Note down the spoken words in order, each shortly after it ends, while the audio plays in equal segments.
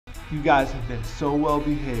You guys have been so well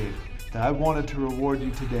behaved that I wanted to reward you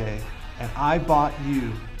today, and I bought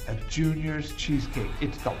you a Junior's cheesecake.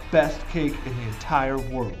 It's the best cake in the entire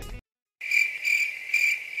world.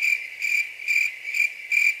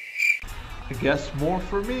 I guess more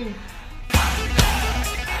for me.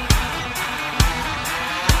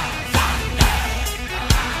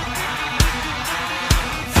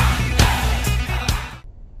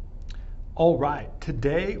 All right,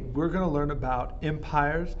 today we're going to learn about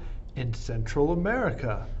empires in Central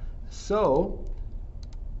America. So,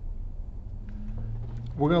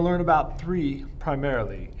 we're going to learn about three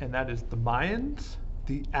primarily, and that is the Mayans,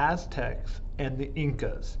 the Aztecs, and the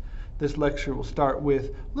Incas. This lecture will start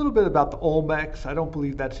with a little bit about the Olmecs. I don't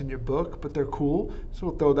believe that's in your book, but they're cool, so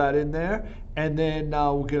we'll throw that in there, and then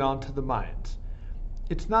we'll get on to the Mayans.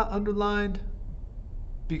 It's not underlined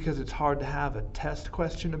because it's hard to have a test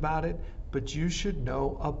question about it, but you should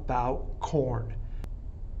know about corn.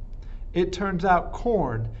 It turns out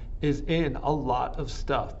corn is in a lot of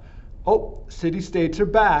stuff. Oh, city-states are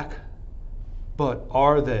back, but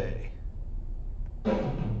are they?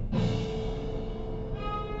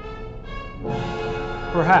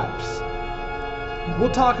 Perhaps.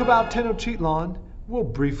 We'll talk about Tenochtitlan. We'll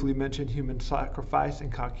briefly mention human sacrifice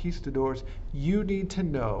and conquistadors. You need to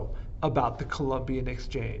know about the Columbian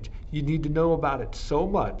Exchange. You need to know about it so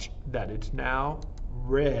much that it's now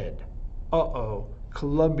red. Uh-oh,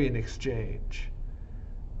 Columbian Exchange.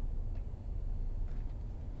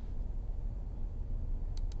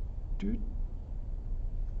 Dude.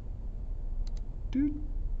 Dude.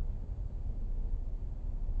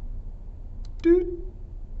 Dude.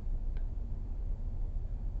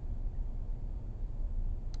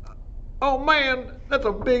 Oh man, that's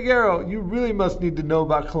a big arrow. You really must need to know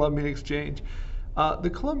about Columbian Exchange. The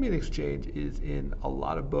Columbian Exchange is in a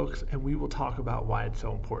lot of books, and we will talk about why it's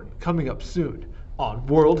so important coming up soon on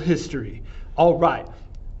World History. All right,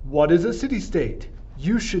 what is a city-state?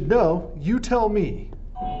 You should know. You tell me.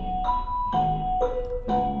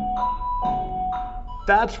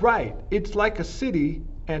 That's right. It's like a city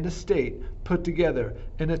and a state put together,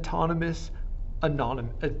 an autonomous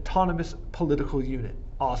political unit.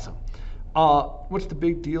 Awesome. What's the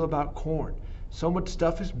big deal about corn? So much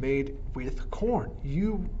stuff is made with corn.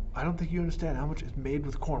 I don't think you understand how much is made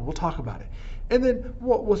with corn. We'll talk about it. And then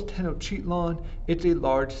what was Tenochtitlan? It's a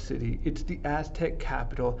large city. It's the Aztec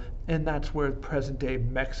capital, and that's where present-day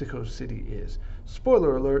Mexico City is.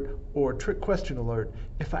 Spoiler alert, or trick question alert,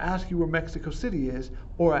 if I ask you where Mexico City is,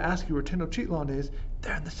 or I ask you where Tenochtitlan is,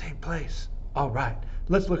 they're in the same place. All right,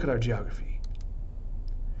 let's look at our geography.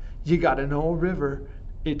 You gotta know a river.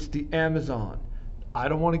 It's the Amazon. I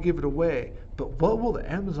don't want to give it away, but how will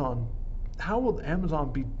the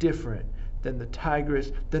Amazon be different than the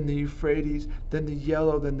Tigris, than the Euphrates, than the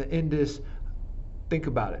Yellow, than the Indus? Think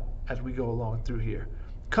about it as we go along through here.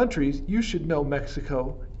 Countries, you should know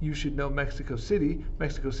Mexico. You should know Mexico City.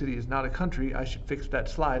 Mexico City is not a country. I should fix that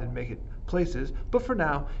slide and make it places. But for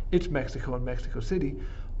now, it's Mexico and Mexico City.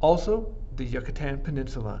 Also, the Yucatan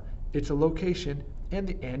Peninsula. It's a location, and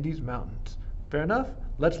the Andes Mountains. Fair enough?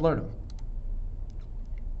 Let's learn them.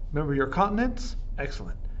 Remember your continents?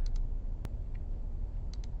 Excellent.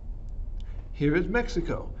 Here is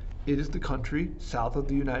Mexico. It is the country south of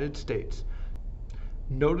the United States.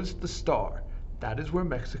 Notice the star. That is where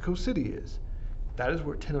Mexico City is. That is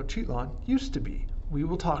where Tenochtitlan used to be. We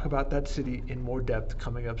will talk about that city in more depth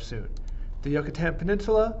coming up soon. The Yucatan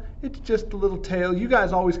Peninsula, it's just a little tail. You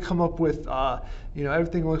guys always come up with,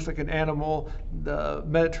 everything looks like an animal. The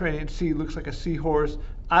Mediterranean Sea looks like a seahorse.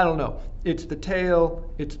 I don't know. It's the tail.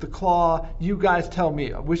 It's the claw. You guys tell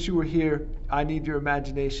me. I wish you were here. I need your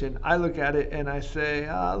imagination. I look at it and I say,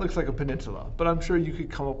 it looks like a peninsula. But I'm sure you could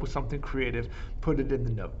come up with something creative. Put it in the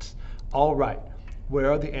notes. All right. Where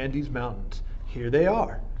are the Andes Mountains? Here they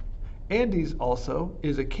are. Andes also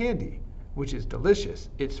is a candy, which is delicious.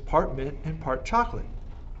 It's part mint and part chocolate.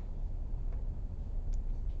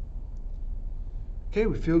 Okay,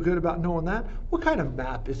 we feel good about knowing that. What kind of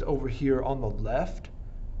map is over here on the left?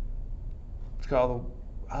 It's got all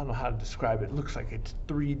the, I don't know how to describe it. It looks like it's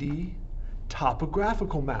 3D.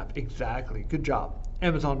 Topographical map, exactly. Good job.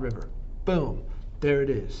 Amazon River. Boom, there it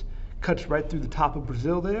is. Cuts right through the top of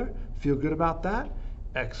Brazil there. Feel good about that?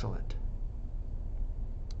 Excellent.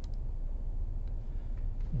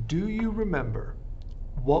 Do you remember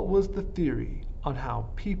what was the theory on how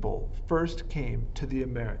people first came to the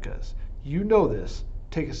Americas? You know this.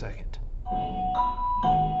 Take a second.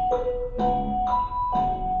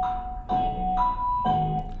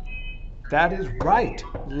 That is right.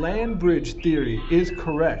 Land bridge theory is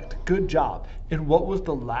correct. Good job. And what was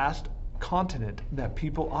the last continent that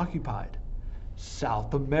people occupied?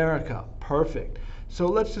 South America. Perfect. So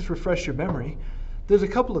let's just refresh your memory. There's a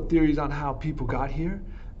couple of theories on how people got here.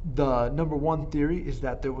 The number one theory is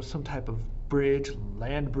that there was some type of bridge,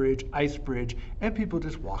 land bridge, ice bridge, and people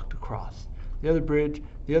just walked across. The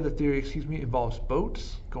other theory, involves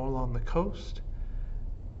boats going along the coast.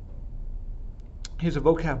 Here's a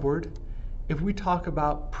vocab word. If we talk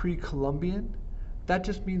about pre-Columbian, that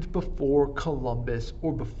just means before Columbus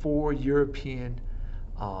or before European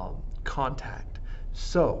contact.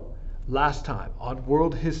 So, last time on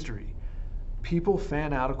world history, people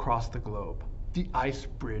fan out across the globe. The ice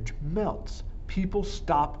bridge melts. People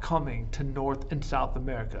stop coming to North and South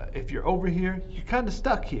America. If you're over here, you're kind of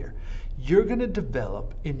stuck here. You're going to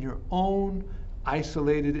develop in your own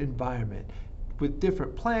isolated environment with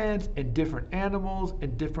different plants and different animals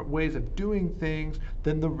and different ways of doing things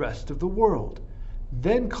than the rest of the world.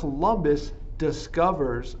 Then Columbus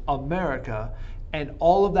discovers America, and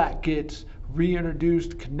all of that gets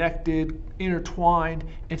reintroduced, connected, intertwined,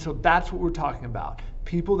 and so that's what we're talking about.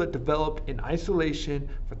 People that developed in isolation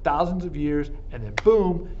for thousands of years, and then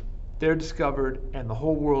boom, they're discovered, and the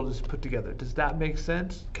whole world is put together. Does that make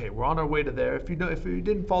sense? Okay, we're on our way to there. If you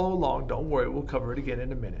didn't follow along, don't worry, we'll cover it again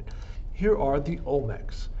in a minute. Here are the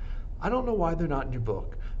Olmecs. I don't know why they're not in your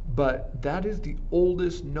book, but that is the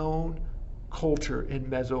oldest known culture in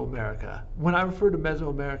Mesoamerica. When I refer to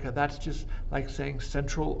Mesoamerica, that's just like saying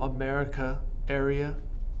Central America area.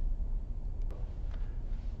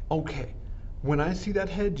 Okay, when I see that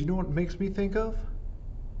head, do you know what it makes me think of?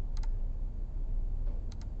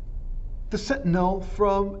 The Sentinel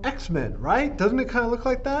from X-Men, right? Doesn't it kind of look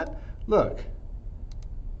like that? Look,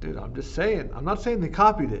 dude, I'm just saying. I'm not saying they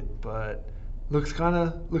copied it, but looks kind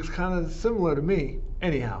of similar to me.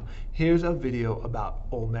 Anyhow, here's a video about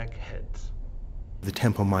Olmec heads. The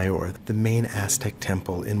Templo Mayor, the main Aztec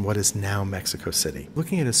temple in what is now Mexico City,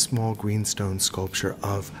 looking at a small greenstone sculpture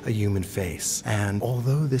of a human face. And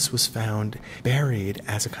although this was found buried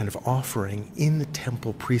as a kind of offering in the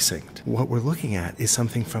temple precinct, what we're looking at is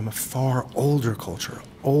something from a far older culture,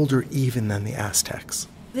 older even than the Aztecs.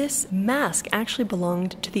 This mask actually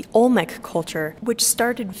belonged to the Olmec culture, which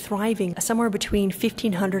started thriving somewhere between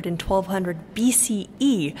 1500 and 1200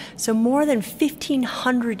 BCE, so more than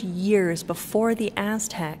 1500 years before the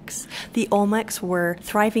Aztecs. The Olmecs were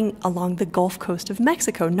thriving along the Gulf Coast of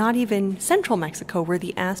Mexico, not even central Mexico, where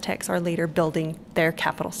the Aztecs are later building their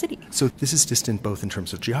capital city. So this is distant both in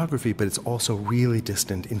terms of geography, but it's also really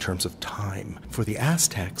distant in terms of time. For the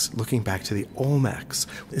Aztecs, looking back to the Olmecs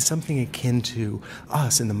is something akin to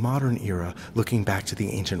us in the modern era, looking back to the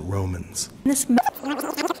ancient Romans.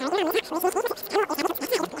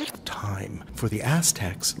 Time. For the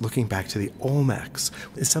Aztecs, looking back to the Olmecs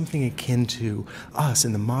is something akin to us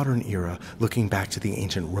in the modern era, looking back to the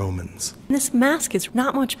ancient Romans. This mask is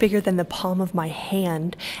not much bigger than the palm of my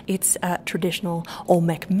hand. It's a traditional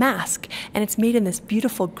Olmec mask, and it's made in this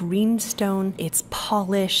beautiful greenstone. It's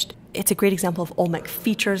polished. It's a great example of Olmec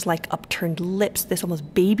features like upturned lips, this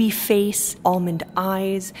almost baby face, almond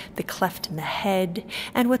eyes, the cleft in the head.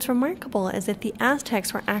 And what's remarkable is that the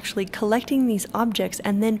Aztecs were actually collecting these objects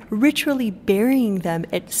and then ritually burying them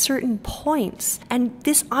at certain points. And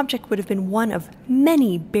this object would have been one of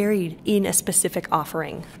many buried in a specific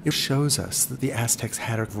offering. It shows us that the Aztecs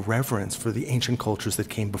had a reverence for the ancient cultures that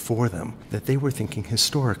came before them, that they were thinking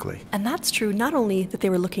historically. And that's true not only that they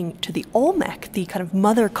were looking to the Olmec, the kind of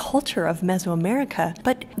mother culture of Mesoamerica,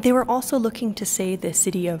 but they were also looking to, say, the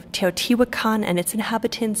city of Teotihuacan and its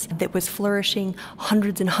inhabitants that was flourishing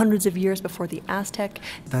hundreds and hundreds of years before the Aztec.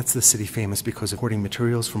 That's the city famous because of hoarding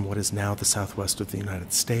materials from what is now the southwest of the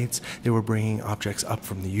United States. They were bringing objects up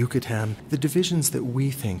from the Yucatan. The divisions that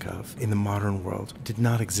we think of in the modern world did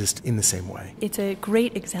not exist in the same way. It's a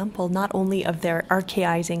great example not only of their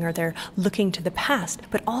archaizing or their looking to the past,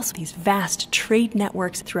 but also these vast trade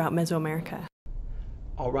networks throughout Mesoamerica.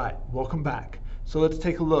 All right, welcome back. So let's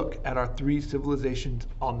take a look at our three civilizations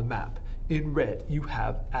on the map. In red, you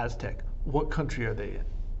have Aztec. What country are they in?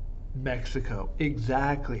 Mexico.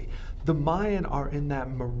 Exactly. The Mayan are in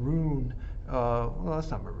that maroon, well,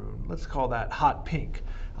 that's not maroon. Let's call that hot pink.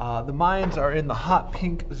 The Mayans are in the hot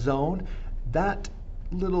pink zone. That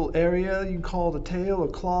little area, you can call it a tail or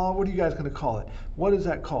claw. What are you guys going to call it? What is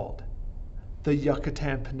that called? The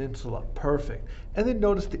Yucatan Peninsula. Perfect. And then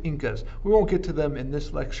notice the Incas. We won't get to them in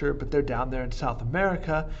this lecture, but they're down there in South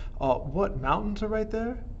America. What mountains are right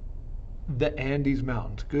there? The Andes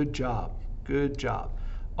Mountains. Good job. Good job.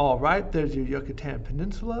 All right, there's your Yucatan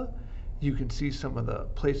Peninsula. You can see some of the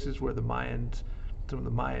places where some of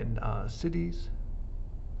the Mayan cities.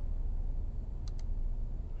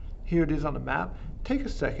 Here it is on the map. Take a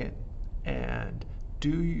second and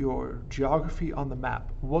do your geography on the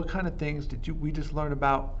map. What kind of things did we just learn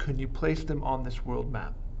about? Can you place them on this world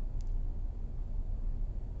map?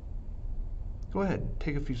 Go ahead,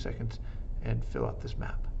 take a few seconds and fill out this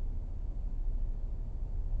map.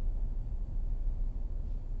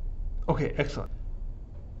 Okay, excellent.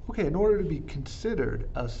 Okay, in order to be considered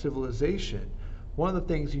a civilization, one of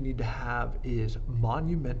the things you need to have is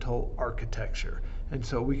monumental architecture. And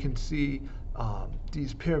so we can see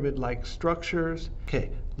these pyramid-like structures.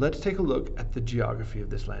 Okay, let's take a look at the geography of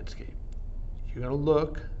this landscape. You're gonna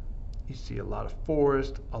look, you see a lot of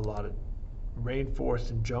forest, a lot of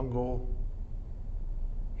rainforest and jungle.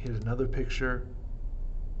 Here's another picture.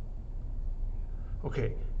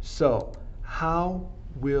 Okay, so how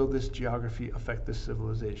will this geography affect this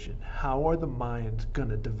civilization? How are the Mayans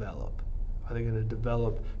gonna develop? Are they gonna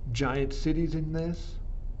develop giant cities in this?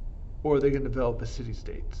 Or are they gonna develop as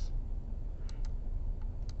city-states?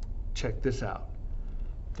 Check this out.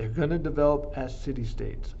 They're gonna develop as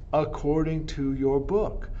city-states, according to your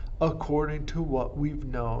book, according to what we've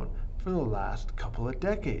known for the last couple of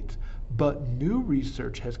decades. But new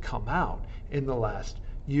research has come out in the last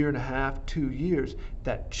year and a half, 2 years,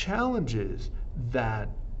 that challenges that,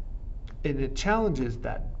 and it challenges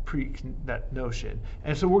that notion.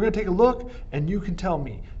 And so we're going to take a look, and you can tell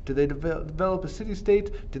me, did they develop a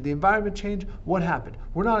city-state? Did the environment change? What happened?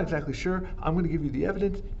 We're not exactly sure. I'm going to give you the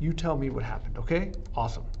evidence. You tell me what happened, okay?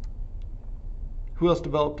 Awesome. Who else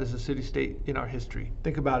developed as a city-state in our history?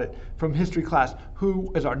 Think about it from history class.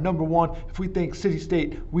 Who is our number one? If we think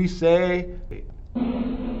city-state, we say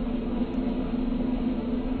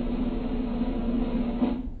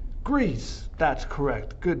Greece. That's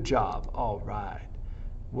correct. Good job. All right.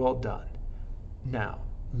 Well done. Now,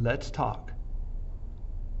 let's talk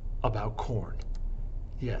about corn.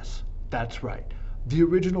 Yes, that's right. The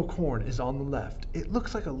original corn is on the left. It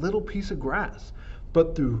looks like a little piece of grass.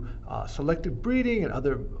 But through selective breeding and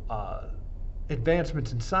other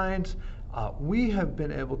advancements in science, we have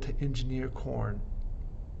been able to engineer corn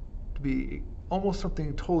to be almost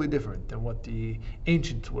something totally different than what the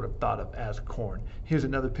ancients would have thought of as corn. Here's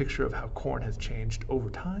another picture of how corn has changed over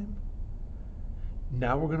time.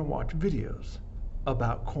 Now we're going to watch videos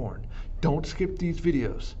about corn. Don't skip these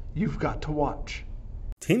videos. You've got to watch.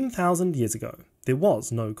 10,000 years ago, there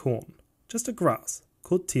was no corn, just a grass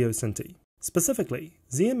called teosinte. Specifically,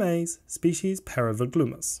 ZMA's species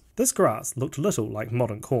Paraverglumus. This grass looked little like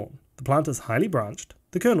modern corn. The plant is highly branched,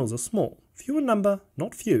 the kernels are small, few in number,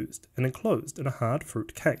 not fused, and enclosed in a hard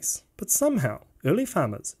fruit case. But somehow, early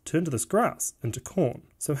farmers turned this grass into corn.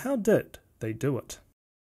 So how did they do it?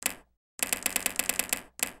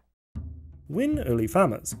 When early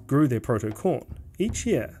farmers grew their proto-corn, each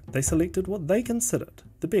year they selected what they considered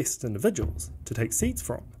the best individuals to take seeds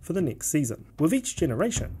from for the next season. With each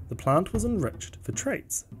generation, the plant was enriched for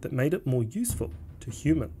traits that made it more useful to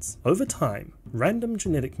humans. Over time, random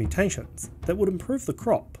genetic mutations that would improve the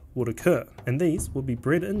crop would occur, and these would be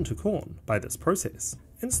bred into corn by this process.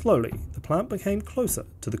 And slowly, the plant became closer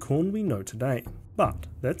to the corn we know today. But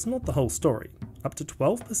that's not the whole story. Up to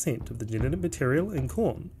 12% of the genetic material in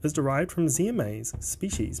corn is derived from ZMA's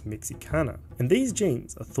species Mexicana, and these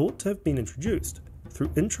genes are thought to have been introduced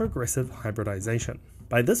through introgressive hybridization.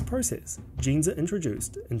 By this process, genes are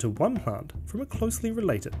introduced into one plant from a closely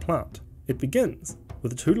related plant. It begins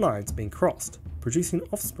with the two lines being crossed, producing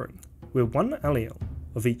offspring, where one allele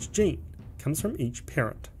of each gene comes from each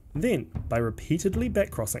parent. Then, by repeatedly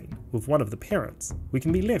backcrossing with one of the parents, we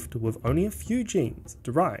can be left with only a few genes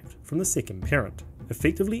derived from the second parent,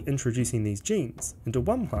 effectively introducing these genes into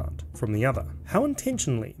one plant from the other. How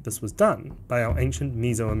intentionally this was done by our ancient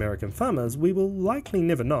Mesoamerican farmers we will likely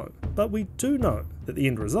never know, but we do know that the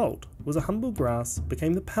end result was a humble grass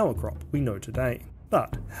became the power crop we know today.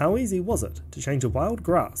 But how easy was it to change a wild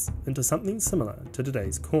grass into something similar to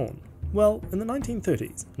today's corn? Well, in the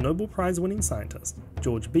 1930s, Nobel Prize-winning scientist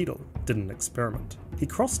George Beadle did an experiment. He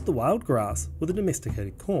crossed the wild grass with a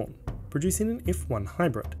domesticated corn, producing an F1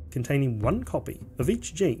 hybrid containing one copy of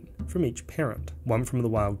each gene from each parent, one from the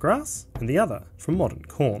wild grass and the other from modern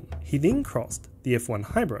corn. He then crossed the F1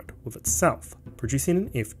 hybrid with itself, producing an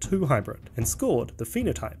F2 hybrid, and scored the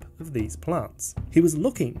phenotype of these plants. He was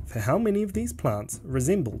looking for how many of these plants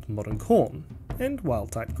resembled modern corn and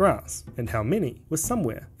wild-type grass, and how many were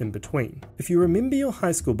somewhere in between. If you remember your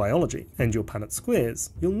high school biology and your Punnett squares,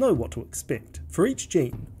 you'll know what to expect. For each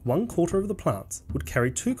gene, 1/4 of the plants would carry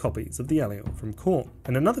 2 copies of the allele from corn,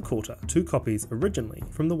 and another quarter 2 copies originally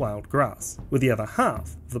from the wild grass, with the other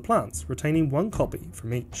half of the plants retaining 1 copy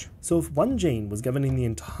from each. So if one gene was governing the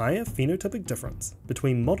entire phenotypic difference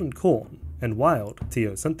between modern corn and wild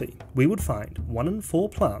teosynthene, we would find 1 in 4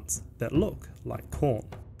 plants that look like corn.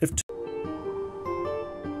 If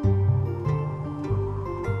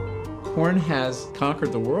corn has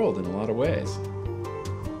conquered the world in a lot of ways.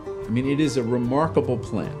 I mean, it is a remarkable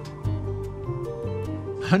plant.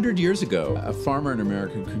 100 years ago, a farmer in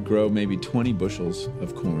America could grow maybe 20 bushels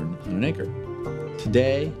of corn on an acre.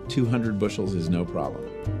 Today, 200 bushels is no problem.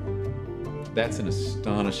 That's an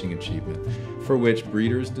astonishing achievement, for which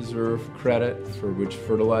breeders deserve credit, for which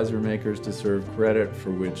fertilizer makers deserve credit,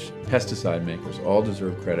 for which pesticide makers all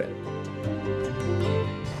deserve credit.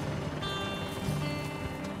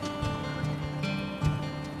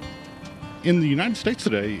 In the United States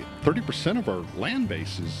today, 30% of our land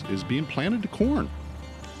base is being planted to corn.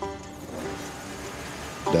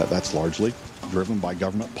 That's largely driven by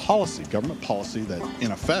government policy that,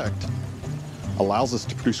 in effect, allows us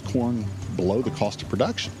to produce corn below the cost of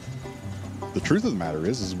production. The truth of the matter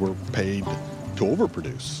is we're paid to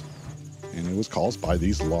overproduce, and it was caused by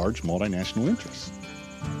these large multinational interests.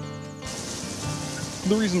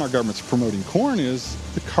 The reason our government's promoting corn is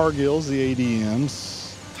the Cargills, the ADMs,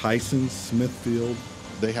 Tyson, Smithfield,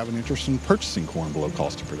 they have an interest in purchasing corn below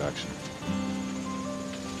cost of production.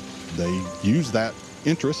 They use that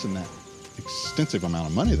interest and that extensive amount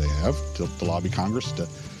of money they have to lobby Congress to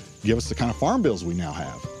give us the kind of farm bills we now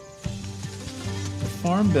have. The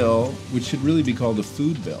Farm Bill, which should really be called a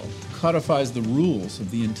food bill, codifies the rules of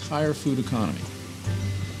the entire food economy.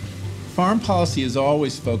 Farm policy is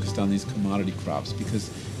always focused on these commodity crops because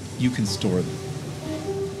you can store them.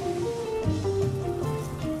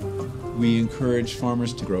 We encourage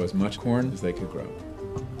farmers to grow as much corn as they could grow,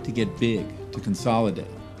 to get big, to consolidate.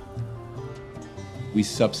 We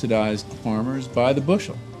subsidized farmers by the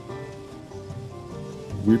bushel.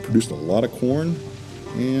 We produced a lot of corn,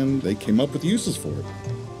 and they came up with uses for it.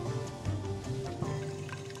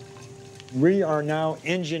 We are now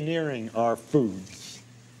engineering our foods.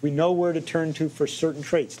 We know where to turn to for certain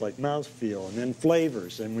traits like mouthfeel and then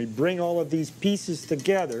flavors, and we bring all of these pieces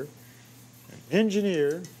together and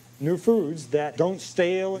engineer new foods that don't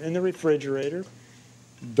stale in the refrigerator,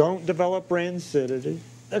 don't develop rancidity.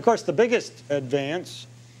 Of course, the biggest advance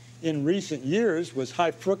in recent years was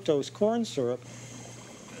high fructose corn syrup.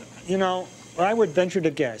 You know, I would venture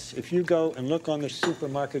to guess, if you go and look on the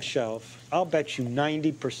supermarket shelf, I'll bet you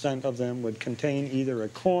 90% of them would contain either a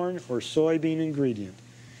corn or soybean ingredient.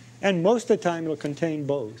 And most of the time, it'll contain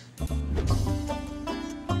both.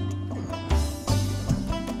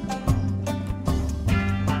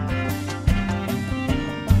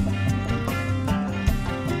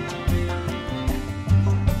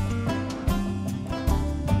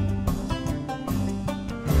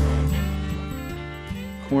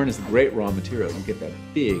 Corn is a great raw material. You get that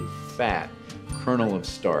big, fat kernel of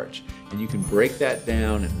starch, and you can break that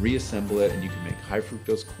down and reassemble it, and you can make high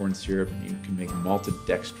fructose corn syrup, and you can make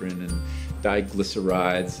maltodextrin and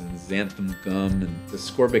diglycerides and xanthan gum and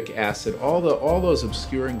ascorbic acid, all those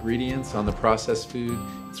obscure ingredients on the processed food.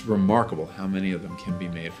 It's remarkable how many of them can be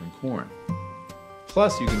made from corn.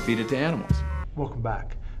 Plus, you can feed it to animals. Welcome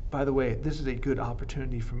back. By the way, this is a good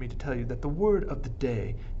opportunity for me to tell you that the word of the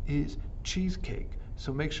day is cheesecake.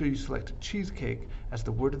 So make sure you select cheesecake as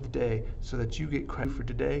the word of the day so that you get credit for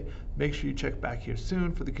today. Make sure you check back here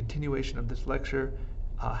soon for the continuation of this lecture.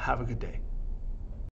 Have a good day.